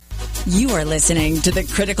You are listening to the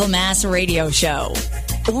Critical Mass Radio Show,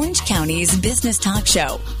 Orange County's business talk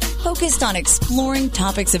show, focused on exploring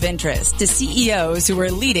topics of interest to CEOs who are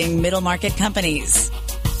leading middle market companies.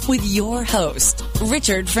 With your host,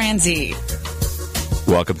 Richard Franzi.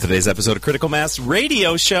 Welcome to today's episode of Critical Mass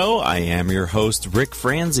Radio Show. I am your host, Rick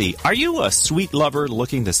Franzi. Are you a sweet lover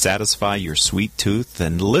looking to satisfy your sweet tooth?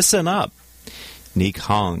 Then listen up. Nick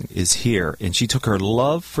Hong is here, and she took her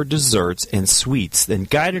love for desserts and sweets, then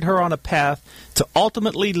guided her on a path to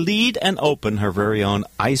ultimately lead and open her very own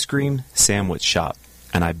ice cream sandwich shop.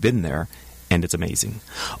 And I've been there, and it's amazing.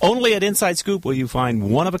 Only at Inside Scoop will you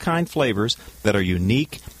find one-of-a-kind flavors that are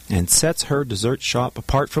unique and sets her dessert shop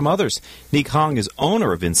apart from others. Nick Hong is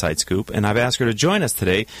owner of Inside Scoop, and I've asked her to join us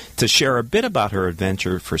today to share a bit about her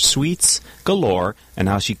adventure for sweets galore and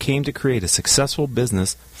how she came to create a successful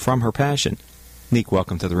business from her passion. Nick,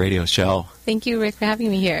 welcome to the radio show. Thank you, Rick, for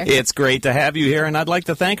having me here. It's great to have you here, and I'd like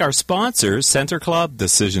to thank our sponsors, Center Club,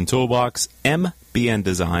 Decision Toolbox, MBN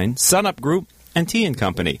Design, Sunup Group, and Tea &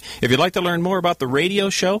 Company. If you'd like to learn more about the radio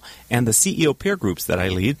show and the CEO peer groups that I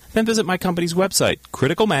lead, then visit my company's website,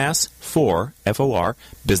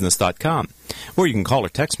 criticalmass4business.com, or you can call or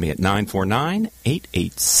text me at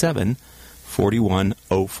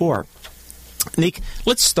 949-887-4104. Nick,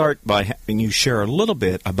 let's start by having you share a little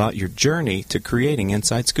bit about your journey to creating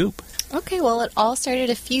Inside Scoop. Okay, well, it all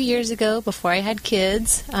started a few years ago before I had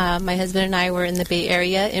kids. My husband and I were in the Bay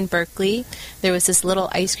Area in Berkeley. There was this little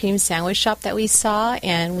ice cream sandwich shop that we saw,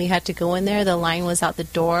 and we had to go in there. The line was out the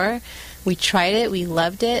door. We tried it, we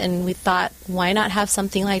loved it, and we thought, why not have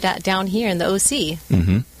something like that down here in the OC?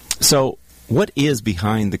 Mm-hmm. So, what is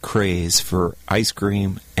behind the craze for ice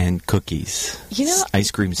cream and cookies?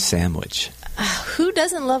 Ice cream sandwich. Who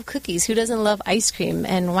doesn't love cookies? Who doesn't love ice cream?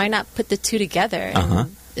 And why not put the two together?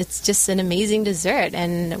 It's just an amazing dessert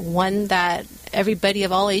and one that everybody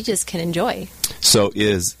of all ages can enjoy. So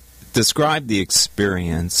describe the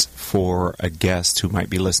experience for a guest who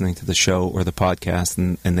might be listening to the show or the podcast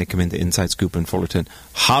and they come into Inside Scoop in Fullerton.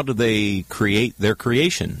 How do they create their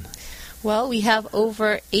creation? Well, we have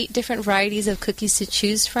over 8 different varieties of cookies to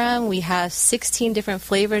choose from. We have 16 different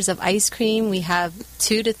flavors of ice cream. We have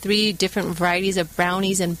 2 to 3 different varieties of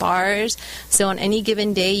brownies and bars. So on any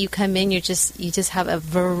given day you come in, you just have a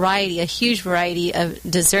huge variety of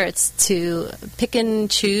desserts to pick and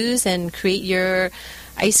choose and create your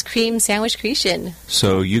ice cream sandwich creation.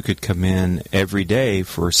 So you could come in every day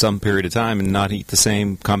for some period of time and not eat the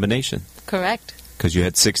same combination. Correct. Because you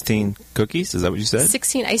had 16 cookies? Is that what you said?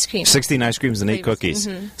 16 ice creams. 16 ice creams and 8 cookies.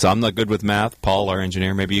 Mm-hmm. So I'm not good with math. Paul, our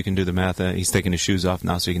engineer, maybe you can do the math. He's taking his shoes off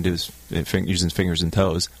now so he can do his using his fingers and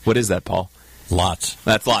toes. What is that, Paul? Lots.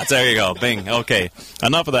 That's lots. There you go. Bing. Okay.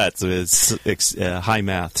 Enough of that. So it's high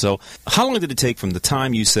math. So how long did it take from the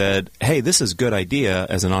time you said, hey, this is a good idea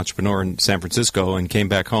as an entrepreneur in San Francisco and came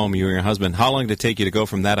back home, you and your husband, how long did it take you to go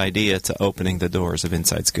from that idea to opening the doors of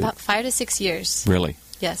Inside Scoop? About 5 to 6 years. Really?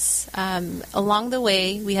 Yes. Along the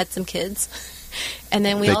way, we had some kids. And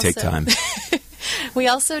then they take time. We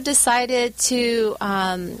also decided to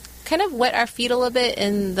kind of wet our feet a little bit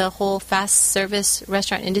in the whole fast service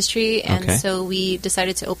restaurant industry. And so we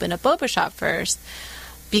decided to open a boba shop first.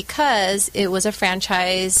 Because it was a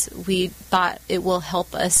franchise, we thought it will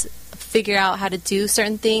help us figure out how to do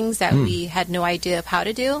certain things that we had no idea of how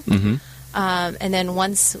to do. Mm-hmm. And then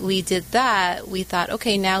once we did that, we thought,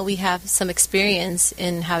 okay, now we have some experience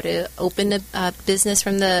in how to open a business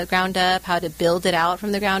from the ground up, how to build it out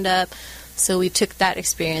from the ground up. So we took that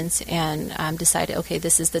experience and decided, okay,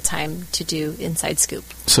 this is the time to do Inside Scoop.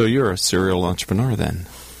 So you're a serial entrepreneur then?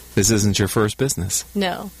 This isn't your first business?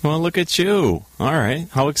 No. Well, look at you. All right.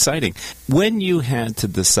 How exciting. When you had to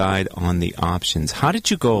decide on the options, how did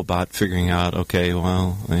you go about figuring out, okay,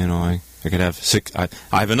 well, I could have I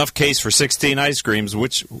have enough case for 16 ice creams.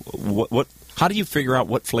 How do you figure out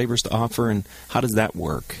what flavors to offer, and how does that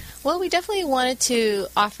work? Well, we definitely wanted to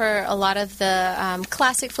offer a lot of the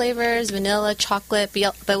classic flavors, vanilla, chocolate,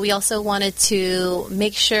 but we also wanted to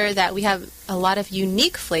make sure that we have a lot of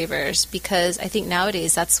unique flavors because I think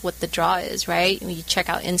nowadays that's what the draw is, right? When you check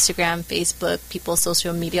out Instagram, Facebook, people's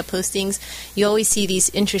social media postings, you always see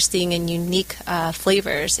these interesting and unique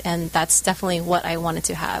flavors, and that's definitely what I wanted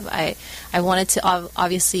to have. I wanted to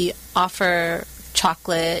obviously offer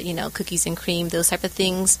chocolate, cookies and cream, those type of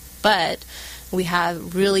things, but we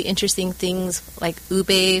have really interesting things like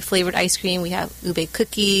ube flavored ice cream. We have ube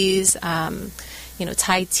cookies,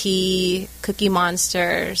 Thai tea, Cookie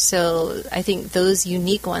Monster. So I think those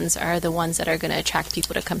unique ones are the ones that are going to attract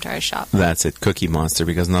people to come to our shop. That's it, Cookie Monster,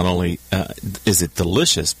 because not only is it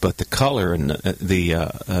delicious, but the color and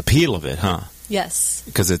the appeal of it, huh? Yes.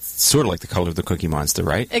 Because it's sort of like the color of the Cookie Monster,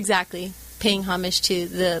 right? Exactly. Paying homage to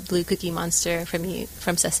the blue Cookie Monster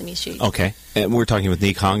from Sesame Street. Okay. And we're talking with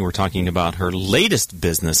Nick Hong. We're talking about her latest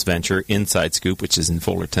business venture, Inside Scoop, which is in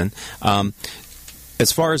Fullerton.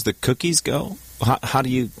 As far as the cookies go, how do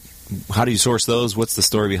you source those? What's the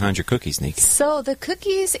story behind your cookies, Nick? So the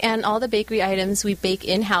cookies and all the bakery items we bake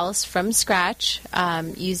in-house from scratch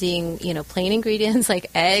using, plain ingredients like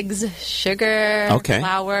eggs, sugar,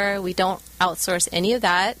 flour. We don't outsource any of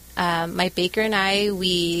that. My baker and I,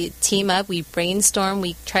 we team up, we brainstorm,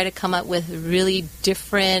 we try to come up with really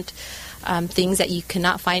different things that you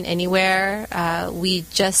cannot find anywhere. We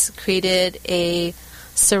just created a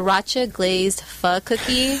sriracha glazed pho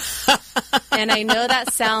cookie, and I know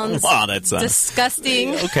that sounds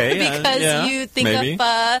disgusting because you think of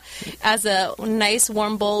pho as a nice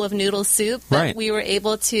warm bowl of noodle soup, but we were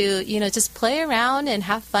able to just play around and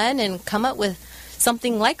have fun and come up with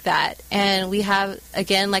something like that. And we have,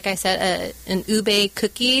 again, like I said, an ube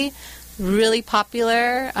cookie, really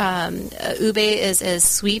popular. Ube is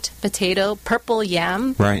sweet potato, purple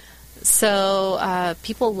yam. Right. So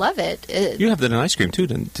people love it. You have that in ice cream too,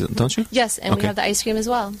 don't you? Yes, and we have the ice cream as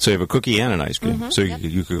well. So you have a cookie and an ice cream. Mm-hmm, so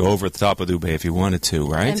you could go over the top of the ube if you wanted to,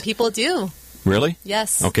 right? And people do. Really?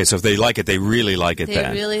 Yes. Okay, so if they like it, they really like it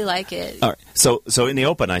then. They really like it. All right. So in the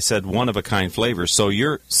open, I said one-of-a-kind flavors. So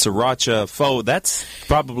your sriracha pho, that's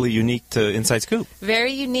probably unique to Inside Scoop.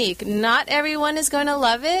 Very unique. Not everyone is going to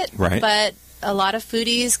love it, right? But a lot of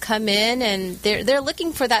foodies come in and they're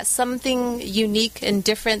looking for that something unique and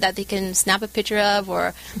different that they can snap a picture of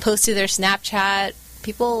or post to their Snapchat.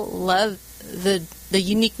 People love the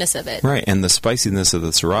uniqueness of it. Right, and the spiciness of the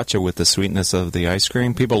sriracha with the sweetness of the ice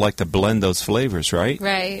cream. People like to blend those flavors, right?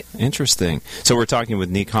 Right. Interesting. So we're talking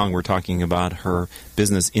with Nick Hong. We're talking about her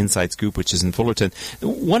business Inside Scoop, which is in Fullerton.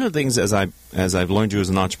 One of the things as I've learned you as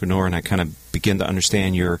an entrepreneur and I kind of begin to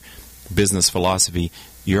understand your business philosophy,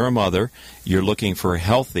 you're a mother. You're looking for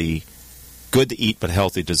healthy, good to eat, but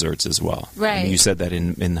healthy desserts as well. Right. And you said that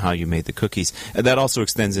in how you made the cookies. And that also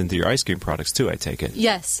extends into your ice cream products, too, I take it.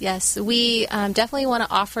 Yes. We definitely want to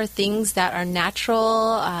offer things that are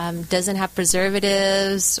natural, doesn't have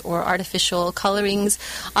preservatives or artificial colorings.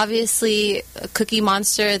 Obviously, Cookie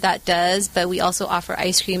Monster, that does, but we also offer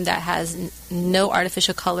ice cream that has no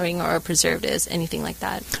artificial coloring or preservatives, anything like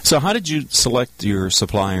that. So how did you select your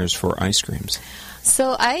suppliers for ice creams?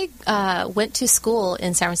 So I went to school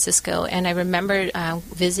in San Francisco, and I remember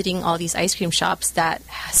visiting all these ice cream shops that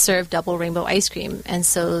serve Double Rainbow ice cream. And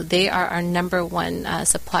so they are our number one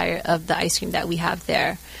supplier of the ice cream that we have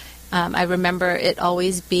there. I remember it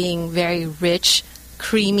always being very rich,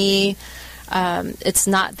 creamy. It's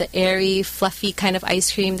not the airy, fluffy kind of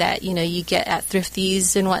ice cream that, you get at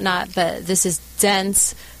Thrifties and whatnot, but this is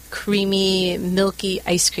dense, creamy, milky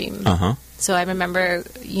ice cream. Uh-huh. So I remember,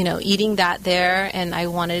 eating that there, and I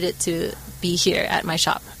wanted it to be here at my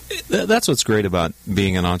shop. That's what's great about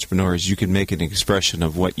being an entrepreneur is you can make an expression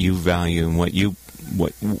of what you value and what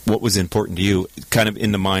was important to you, kind of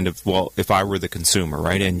in the mind of, well, if I were the consumer,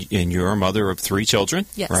 right? And you're a mother of 3 children,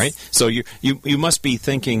 yes. Right? So you must be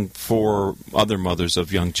thinking for other mothers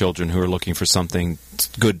of young children who are looking for something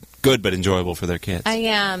good but enjoyable for their kids. I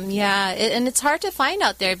am, yeah. And it's hard to find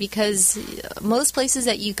out there because most places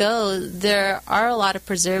that you go, there are a lot of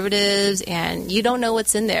preservatives and you don't know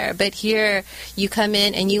what's in there. But here you come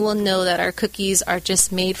in and you will know that our cookies are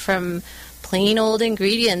just made from plain old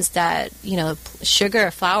ingredients that,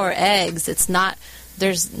 sugar, flour, eggs.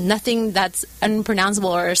 There's nothing that's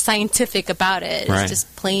unpronounceable or scientific about it. Right. It's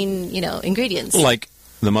just plain, ingredients. Like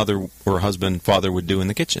the mother or husband, father would do in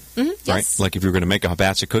the kitchen, right? Yes. Like if you're going to make a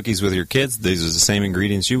batch of cookies with your kids, these are the same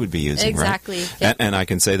ingredients you would be using, exactly. Right? Yep. And I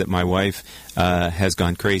can say that my wife has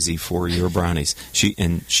gone crazy for your brownies. She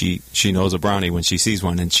knows a brownie when she sees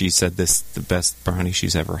one, and she said this the best brownie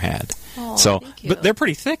she's ever had. Oh, so, thank you. But they're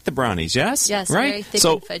pretty thick, the brownies, yes? Yes, right? very thick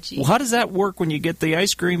so, and fudgy. Well, how does that work when you get the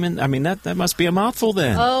ice cream? And I mean, that must be a mouthful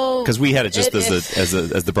then. Oh, because we had it just as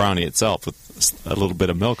the brownie itself with a little bit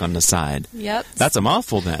of milk on the side. Yep. That's a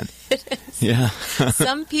mouthful then. It is. Yeah.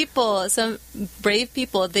 Some brave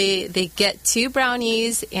people, they get 2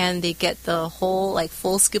 brownies and they get the whole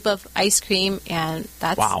full scoop of ice cream, and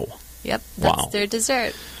that's wow. Yep, that's their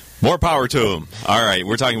dessert. More power to them. All right,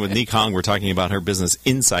 we're talking with Nick Hong. We're talking about her business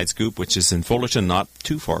Inside Scoop, which is in Fullerton, not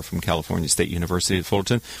too far from California State University at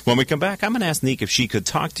Fullerton. When we come back, I'm going to ask Nick if she could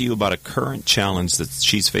talk to you about a current challenge that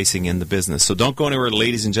she's facing in the business. So don't go anywhere,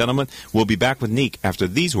 ladies and gentlemen. We'll be back with Nick after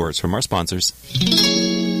these words from our sponsors.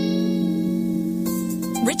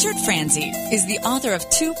 Richard Franzi is the author of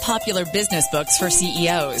 2 popular business books for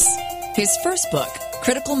CEOs. His first book,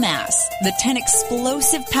 Critical Mass, The 10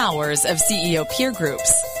 Explosive Powers of CEO Peer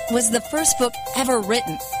Groups, was the first book ever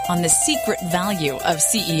written on the secret value of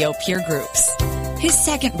CEO peer groups. His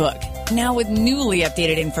second book, now with newly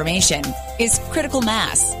updated information, is Critical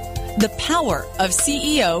Mass, The Power of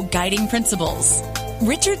CEO Guiding Principles.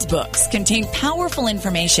 Richard's books contain powerful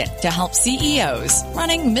information to help CEOs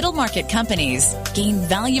running middle market companies gain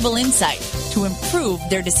valuable insight to improve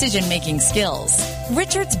their decision-making skills.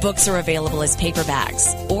 Richard's books are available as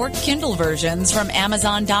paperbacks or Kindle versions from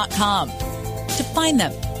Amazon.com. To find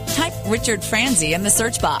them, type Richard Franzi in the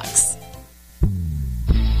search box.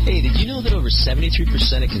 Hey, did you know that over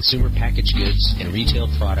 73% of consumer packaged goods and retail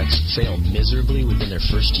products fail miserably within their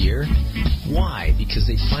first year? Why? Because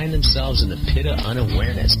they find themselves in the pit of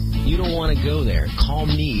unawareness. You don't want to go there. Call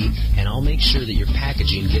me, and I'll make sure that your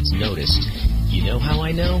packaging gets noticed. You know how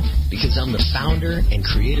I know? Because I'm the founder and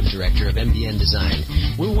creative director of MBN Design.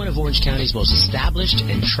 We're one of Orange County's most established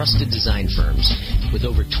and trusted design firms. With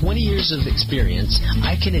over 20 years of experience,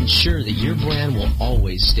 I can ensure that your brand will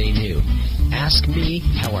always stay new. Ask me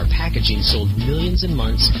how our packaging sold millions in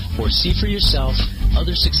months, or see for yourself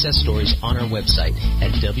other success stories on our website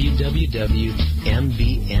at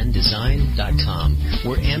www.mbndesign.com.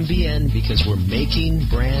 We're MBN because we're making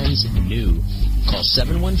brands new. Call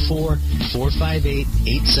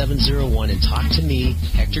 714-458-8701 and talk to me,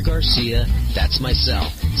 Hector Garcia. That's my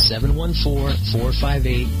cell,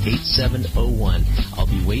 714-458-8701. I'll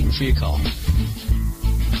be waiting for your call.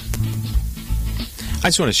 I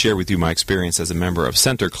just want to share with you my experience as a member of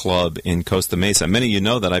Center Club in Costa Mesa. Many of you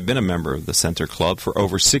know that I've been a member of the Center Club for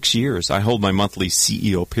over 6 years. I hold my monthly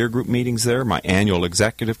CEO peer group meetings there, my annual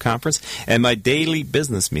executive conference, and my daily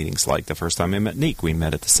business meetings. Like the first time I met Neek, we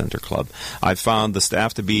met at the Center Club. I've found the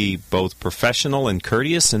staff to be both professional and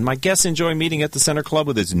courteous, and my guests enjoy meeting at the Center Club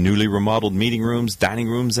with its newly remodeled meeting rooms, dining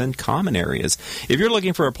rooms, and common areas. If you're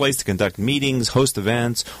looking for a place to conduct meetings, host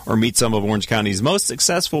events, or meet some of Orange County's most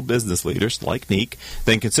successful business leaders, like Neek,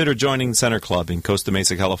 then consider joining Center Club in Costa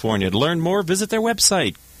Mesa, California. To learn more, visit their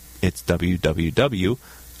website. It's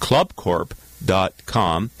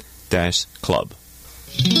www.clubcorp.com-club.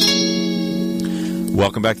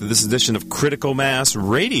 Welcome back to this edition of Critical Mass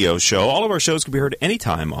Radio Show. All of our shows can be heard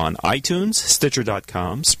anytime on iTunes,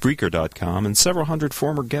 Stitcher.com, Spreaker.com, and several hundred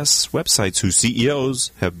former guests' websites whose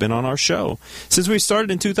CEOs have been on our show. Since we started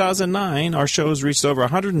in 2009, our show has reached over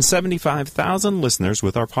 175,000 listeners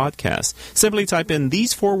with our podcast. Simply type in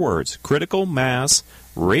these 4 words, Critical Mass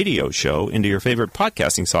Radio Show, into your favorite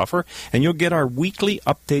podcasting software, and you'll get our weekly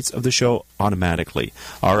updates of the show automatically.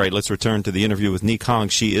 All right, let's return to the interview with Neek Hong.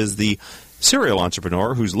 She is the serial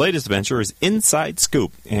entrepreneur whose latest venture is Inside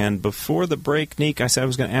Scoop. And before the break, Neek, I said I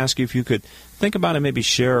was going to ask you if you could think about and maybe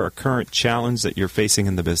share a current challenge that you're facing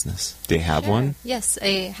in the business. Do you have one? Yes,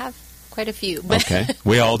 I have quite a few. But okay,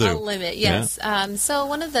 we all do. I'll limit, yes. Yeah. So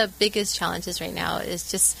one of the biggest challenges right now is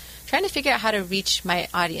just trying to figure out how to reach my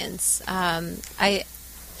audience. I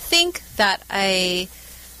think that my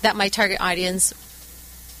target audience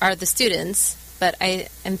are the students, but I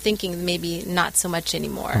am thinking maybe not so much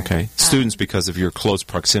anymore. Okay. Students because of your close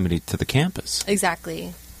proximity to the campus.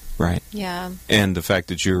 Exactly. Right. Yeah. And the fact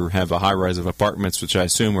that you have a high-rise of apartments, which I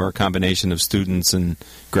assume are a combination of students and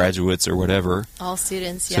graduates or whatever. All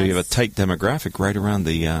students, yes. So you have a tight demographic right around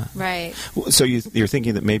the... Right. So you're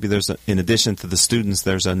thinking that maybe there's, in addition to the students,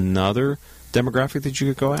 there's another demographic that you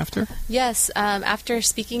could go after? Yes. After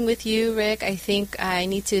speaking with you, Rick, I think I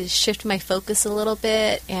need to shift my focus a little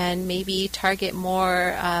bit and maybe target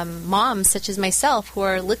more moms such as myself who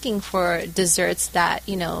are looking for desserts that,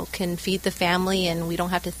 can feed the family, and we don't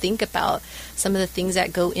have to think about some of the things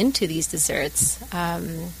that go into these desserts.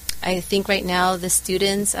 I think right now the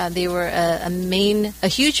students, they were a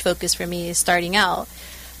huge focus for me starting out,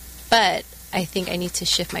 but I think I need to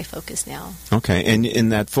shift my focus now. Okay. And in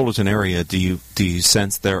that Fullerton area, do you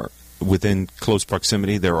sense there, within close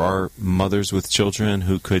proximity, there are mothers with children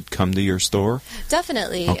who could come to your store?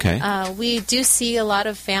 Definitely. Okay. We do see a lot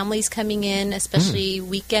of families coming in, especially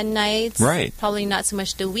weekend nights. Right. Probably not so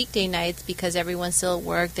much the weekday nights because everyone's still at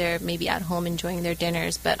work. They're maybe at home enjoying their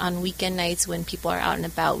dinners. But on weekend nights when people are out and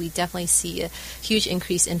about, we definitely see a huge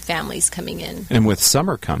increase in families coming in. And with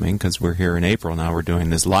summer coming, because we're here in April now, we're doing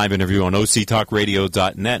this live interview on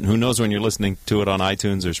OCTalkRadio.net. And who knows when you're listening to it on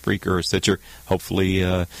iTunes or Spreaker or Stitcher, hopefully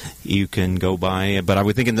you can go by. But I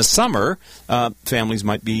would think in the summer, families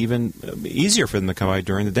might be even easier for them to come by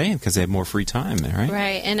during the day because they have more free time, right?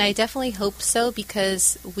 Right, and I definitely hope so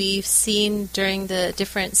because we've seen during the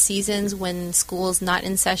different seasons when school's not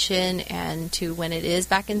in session and to when it is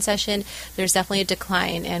back in session, there's definitely a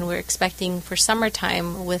decline, and we're expecting for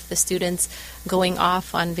summertime with the students going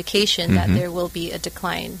off on vacation that there will be a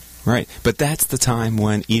decline. Right, but that's the time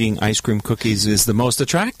when eating ice cream cookies is the most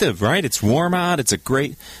attractive, right? It's warm out. It's a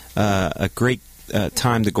great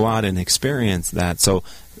time to go out and experience that. So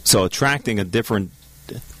attracting a different.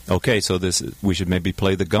 Okay, so we should maybe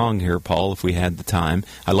play the gong here, Paul, if we had the time.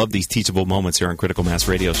 I love these teachable moments here on Critical Mass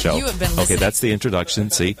Radio Show. You have been listening. Okay, that's the introduction.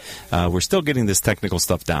 See, we're still getting this technical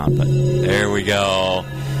stuff down, but there we go.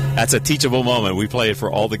 That's a teachable moment. We play it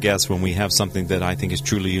for all the guests when we have something that I think is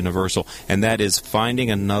truly universal, and that is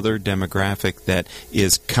finding another demographic that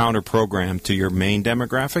is counter-programmed to your main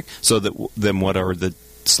demographic, so that then what are the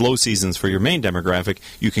slow seasons for your main demographic,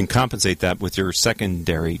 you can compensate that with your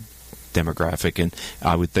secondary demographic, and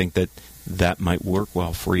I would think that might work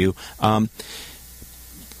well for you.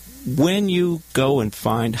 When you go and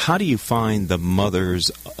how do you find the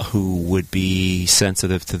mothers who would be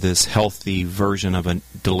sensitive to this healthy version of a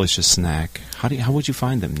delicious snack? How would you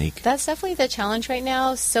find them, Nick? That's definitely the challenge right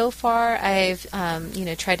now. So far, I've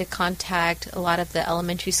tried to contact a lot of the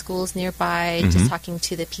elementary schools nearby, just talking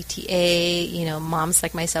to the PTA. Moms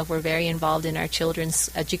like myself, we're very involved in our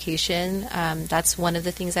children's education. That's one of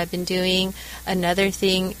the things I've been doing. Another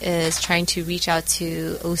thing is trying to reach out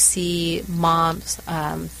to OC moms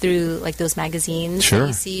through like those magazines that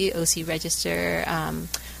you see, OC Register,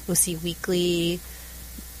 OC Weekly.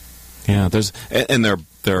 Yeah,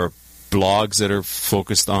 there are blogs that are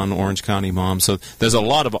focused on Orange County moms. So there's a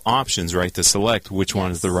lot of options, right, to select which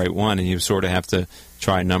one is the right one, and you sort of have to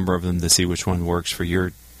try a number of them to see which one works for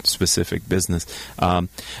your specific business.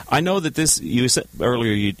 I know that you said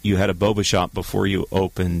earlier you had a boba shop before you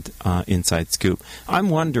opened Inside Scoop. I'm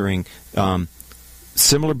wondering,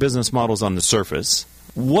 similar business models on the surface,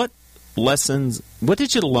 what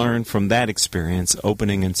did you learn from that experience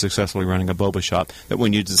opening and successfully running a boba shop that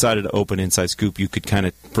when you decided to open Inside Scoop you could kind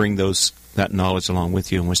of bring that knowledge along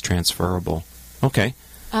with you and was transferable? Okay.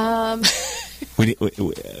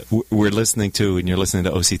 We're listening to, and you're listening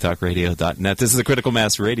to OCTalkRadio.net. This is the Critical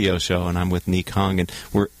Mass Radio Show, and I'm with Nick Hong, and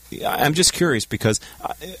I'm just curious because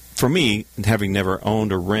for me, having never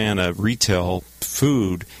owned or ran a retail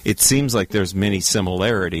food, it seems like there's many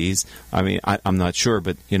similarities. I mean, I'm not sure,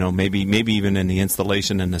 but maybe even in the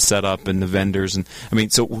installation and the setup and the vendors, and I mean,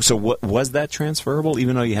 so what was that transferable?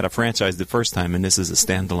 Even though you had a franchise the first time, and this is a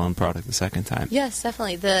standalone product the second time. Yes,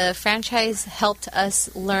 definitely. The franchise helped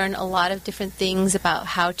us learn a lot of different things about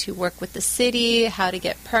how to work with the city, how to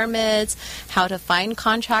get permits, how to find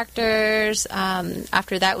contractors.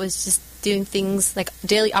 After that was just doing things like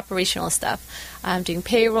daily operational stuff, doing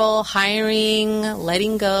payroll, hiring,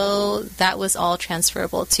 letting go. That was all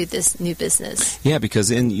transferable to this new business. Yeah,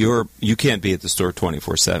 because you can't be at the store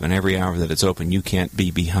 24/7. Every hour that it's open, you can't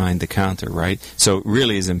be behind the counter, right? So it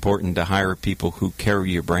really is important to hire people who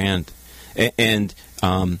carry your brand. And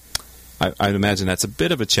I'd imagine that's a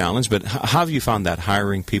bit of a challenge, but how have you found that,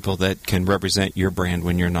 hiring people that can represent your brand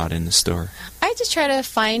when you're not in the store? I just try to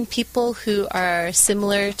find people who are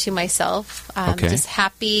similar to myself, just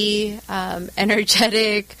happy,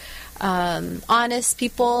 energetic, honest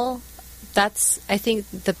people. That's, I think,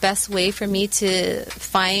 the best way for me to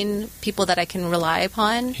find people that I can rely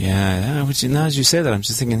upon. Yeah, now as you say that, I'm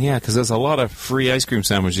just thinking, because there's a lot of free ice cream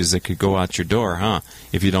sandwiches that could go out your door,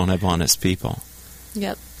 if you don't have honest people.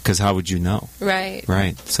 Yep. Because how would you know? Right.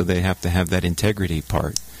 Right. So they have to have that integrity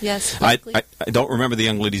part. Yes. I don't remember the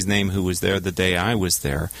young lady's name who was there the day I was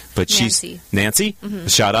there, but Nancy. she's Nancy. Mm-hmm.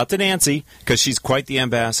 Shout out to Nancy, because she's quite the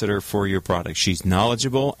ambassador for your product. She's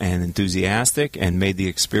knowledgeable and enthusiastic, and made the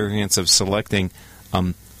experience of selecting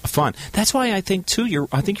fun. That's why I think too.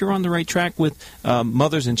 I think you're on the right track with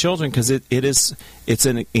mothers and children, because it's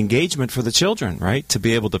an engagement for the children, right? To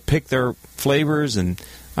be able to pick their flavors, and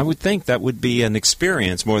I would think that would be an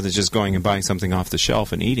experience more than just going and buying something off the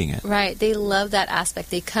shelf and eating it. Right. They love that aspect.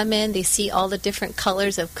 They come in, they see all the different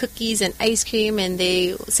colors of cookies and ice cream, and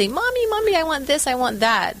they say, Mommy, I want this, I want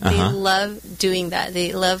that. They love doing that.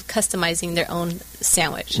 They love customizing their own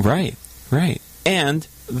sandwich. Right. And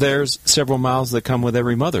there's several mouths that come with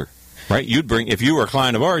every mother. Right, if you were a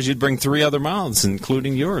client of ours, you'd bring 3 other mouths,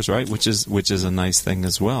 including yours, right? Which is a nice thing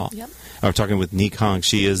as well. Yep. I'm talking with Nick Hong.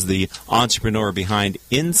 She is the entrepreneur behind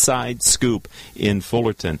Inside Scoop in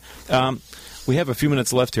Fullerton. We have a few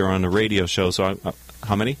minutes left here on the radio show. So,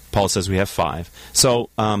 how many? Paul says we have 5. So,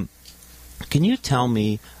 can you tell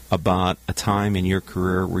me about a time in your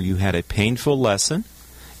career where you had a painful lesson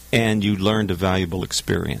and you learned a valuable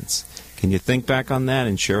experience. Can you think back on that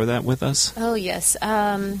and share that with us? Oh, yes.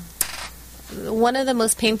 One of the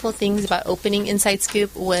most painful things about opening Inside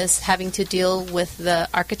Scoop was having to deal with the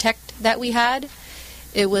architect that we had.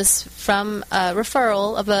 It was from a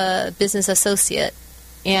referral of a business associate,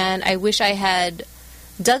 and I wish I had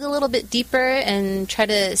dug a little bit deeper and try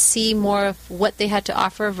to see more of what they had to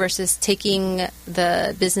offer versus taking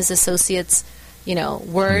the business associate's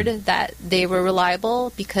word that they were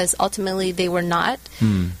reliable, because ultimately they were not.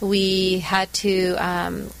 We had to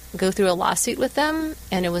go through a lawsuit with them,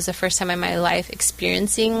 and it was the first time in my life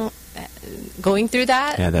going through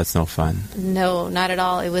that. Yeah, that's no fun. No, not at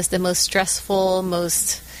all. It was the most stressful,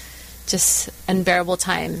 most just unbearable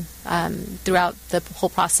time throughout the whole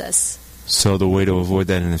process. So the way to avoid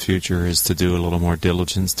that in the future is to do a little more due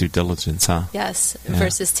diligence, huh? Yes, Yeah.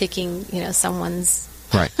 versus taking someone's.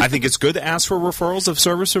 Right. I think it's good to ask for referrals of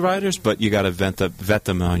service providers, but you got to vet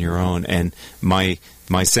them on your own. And my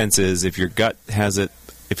sense is, if your gut doesn't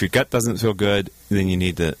feel good, then you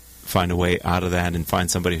need to find a way out of that and find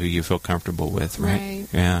somebody who you feel comfortable with, right? Right.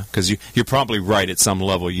 Yeah, because you're probably right at some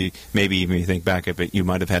level. Maybe even you think back of it, you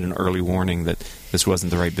might have had an early warning that this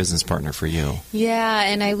wasn't the right business partner for you. Yeah,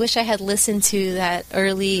 and I wish I had listened to that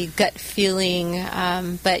early gut feeling.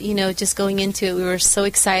 But just going into it, we were so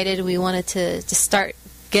excited. We wanted to just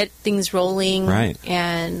get things rolling, right?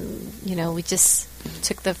 And we just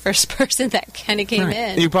took the first person that kind of came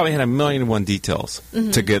in. You probably had 1,000,001 details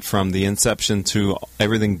to get from the inception to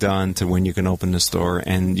everything done to when you can open the store,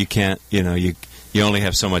 and you can't, you only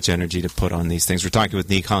have so much energy to put on these things. We're talking with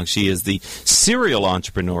Nick Hong. She is the serial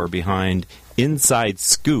entrepreneur behind Inside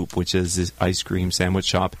Scoop, which is this ice cream sandwich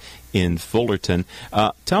shop in Fullerton.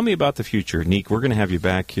 Tell me about the future, Nick. We're going to have you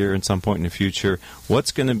back here at some point in the future.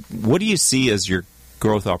 What do you see as your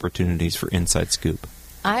growth opportunities for Inside Scoop?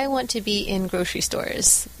 I want to be in grocery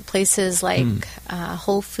stores, places like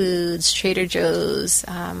Whole Foods, Trader Joe's.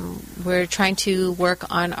 We're trying to work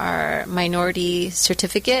on our minority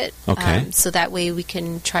certificate, so that way we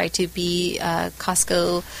can try to be a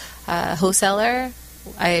Costco wholesaler.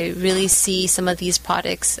 I really see some of these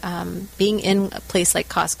products being in a place like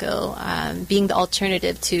Costco, being the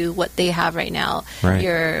alternative to what they have right now. Right.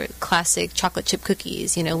 Your classic chocolate chip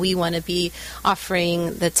cookies. We want to be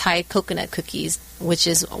offering the Thai coconut cookies, which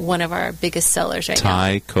is one of our biggest sellers right now.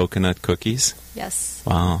 Thai coconut cookies? Yes.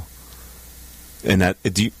 Wow. And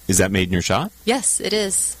is that made in your shop? Yes, it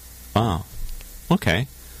is. Wow. Okay.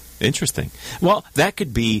 Interesting. Well, that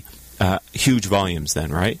could be huge volumes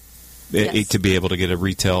then, right? Yes. To be able to get a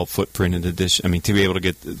retail footprint in addition, to be able to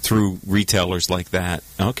get through retailers like that.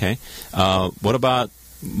 Okay. What about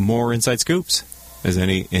more Inside Scoops? Is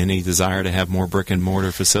any desire to have more brick and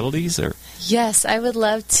mortar facilities? Or yes, I would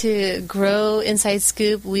love to grow Inside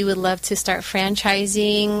Scoop. We would love to start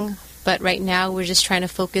franchising, but right now we're just trying to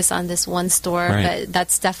focus on this one store. Right. But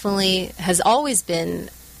that's definitely has always been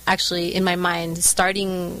actually in my mind,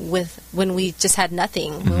 starting with when we just had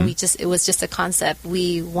nothing. When it was just a concept.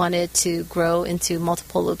 We wanted to grow into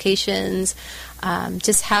multiple locations,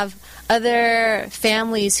 just have other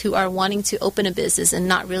families who are wanting to open a business and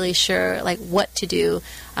not really sure what to do,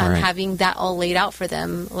 having that all laid out for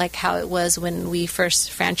them, like how it was when we first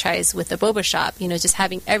franchised with the boba shop. Just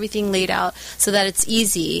having everything laid out so that it's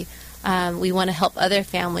easy. We want to help other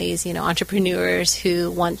families, entrepreneurs who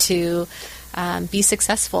want to be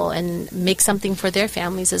successful and make something for their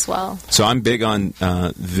families as well. So I'm big on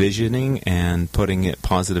visioning and putting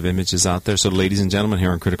positive images out there. So ladies and gentlemen,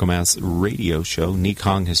 here on Critical Mass Radio Show, Nick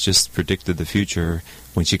Hong has just predicted the future.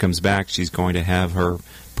 When she comes back, she's going to have her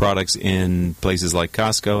products in places like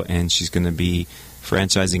Costco, and she's going to be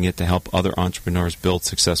franchising it to help other entrepreneurs build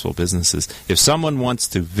successful businesses. If someone wants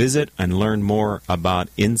to visit and learn more about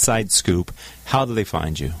Inside Scoop, how do they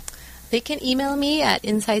find you? They can email me at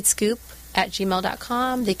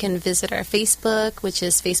insidescoop@gmail.com. They can visit our Facebook, which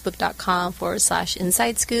is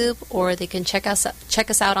facebook.com/InsideScoop, or they can check us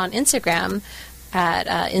out on Instagram at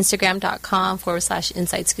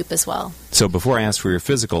instagram.com/InsideScoop as well. So before I ask for your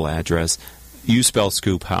physical address, you spell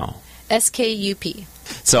Scoop how? SKUP.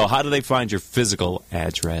 So how do they find your physical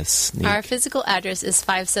address, Nick? Our physical address is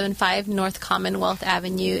 575 North Commonwealth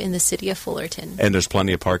Avenue in the city of Fullerton. And there's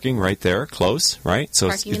plenty of parking right there, close, right? So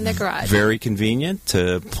parking in the garage. Very convenient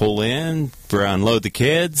to pull in, unload the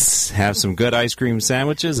kids, have some good ice cream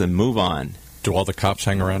sandwiches, and move on. Do all the cops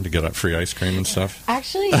hang around to get free ice cream and stuff?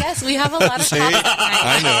 Actually, yes. We have a lot of cops.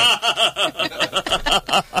 I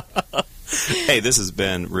know. Hey, this has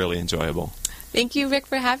been really enjoyable. Thank you, Rick,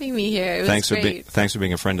 for having me here. It was great. Thanks for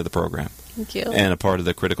being a friend of the program. Thank you. And a part of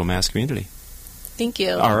the Critical Mass community. Thank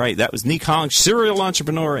you. All right, that was Nick Hong, serial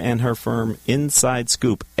entrepreneur, and her firm Inside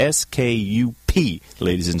Scoop, SKUP,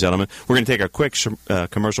 ladies and gentlemen. We're going to take a quick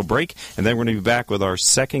commercial break, and then we're going to be back with our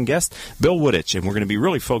second guest, Bill Wooditch, and we're going to be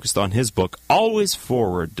really focused on his book, Always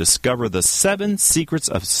Forward, Discover the 7 Secrets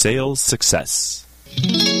of Sales Success.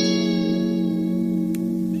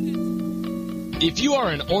 If you are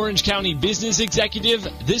an Orange County business executive,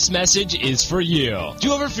 this message is for you. Do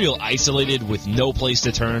you ever feel isolated with no place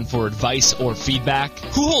to turn for advice or feedback?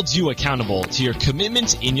 Who holds you accountable to your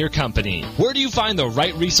commitments in your company? Where do you find the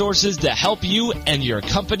right resources to help you and your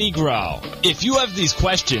company grow? If you have these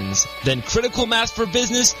questions, then Critical Mass for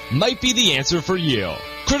Business might be the answer for you.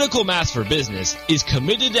 Critical Mass for Business is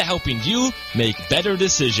committed to helping you make better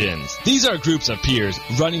decisions. These are groups of peers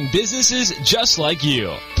running businesses just like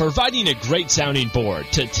you, providing a great sounding board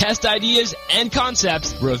to test ideas and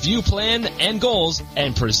concepts, review plans and goals,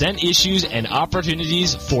 and present issues and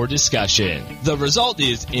opportunities for discussion. The result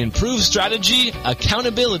is improved strategy,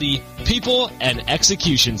 accountability, people, and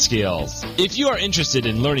execution skills. If you are interested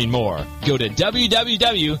in learning more, go to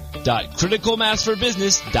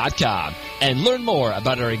www.criticalmassforbusiness.com and learn more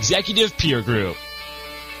about our executive peer group.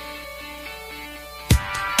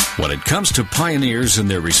 When it comes to pioneers in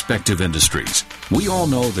their respective industries, we all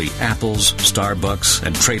know the Apples, Starbucks,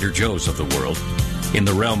 and Trader Joe's of the world. In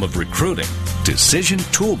the realm of recruiting, Decision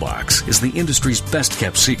Toolbox is the industry's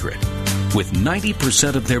best-kept secret. With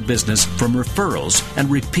 90% of their business from referrals and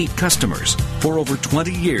repeat customers. For over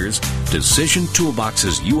 20 years, Decision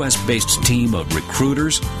Toolbox's U.S.-based team of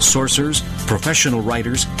recruiters, sourcers, professional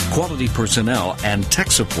writers, quality personnel, and tech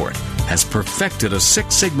support has perfected a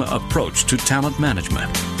Six Sigma approach to talent management.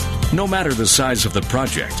 No matter the size of the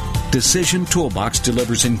project, Decision Toolbox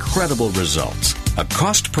delivers incredible results. A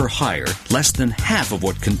cost per hire less than half of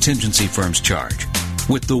what contingency firms charge,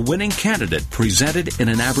 with the winning candidate presented in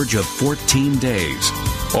an average of 14 days,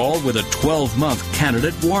 all with a 12-month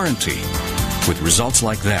candidate warranty. With results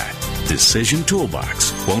like that, Decision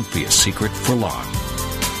Toolbox won't be a secret for long.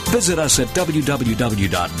 Visit us at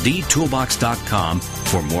www.dtoolbox.com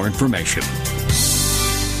for more information.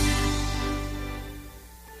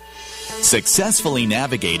 Successfully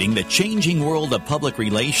navigating the changing world of public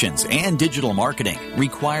relations and digital marketing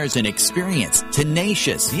requires an experienced,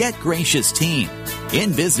 tenacious, yet gracious team.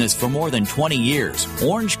 In business for more than 20 years,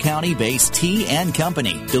 Orange County-based T &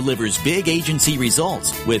 Company delivers big agency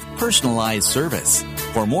results with personalized service.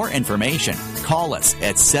 For more information, call us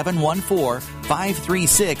at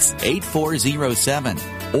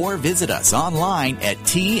 714-536-8407 or visit us online at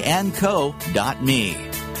tandco.me.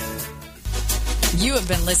 You have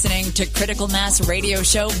been listening to Critical Mass Radio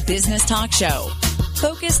Show Business Talk Show,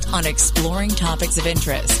 focused on exploring topics of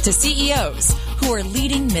interest to CEOs who are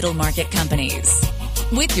leading middle market companies.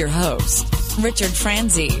 With your host, Richard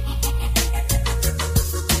Franzi.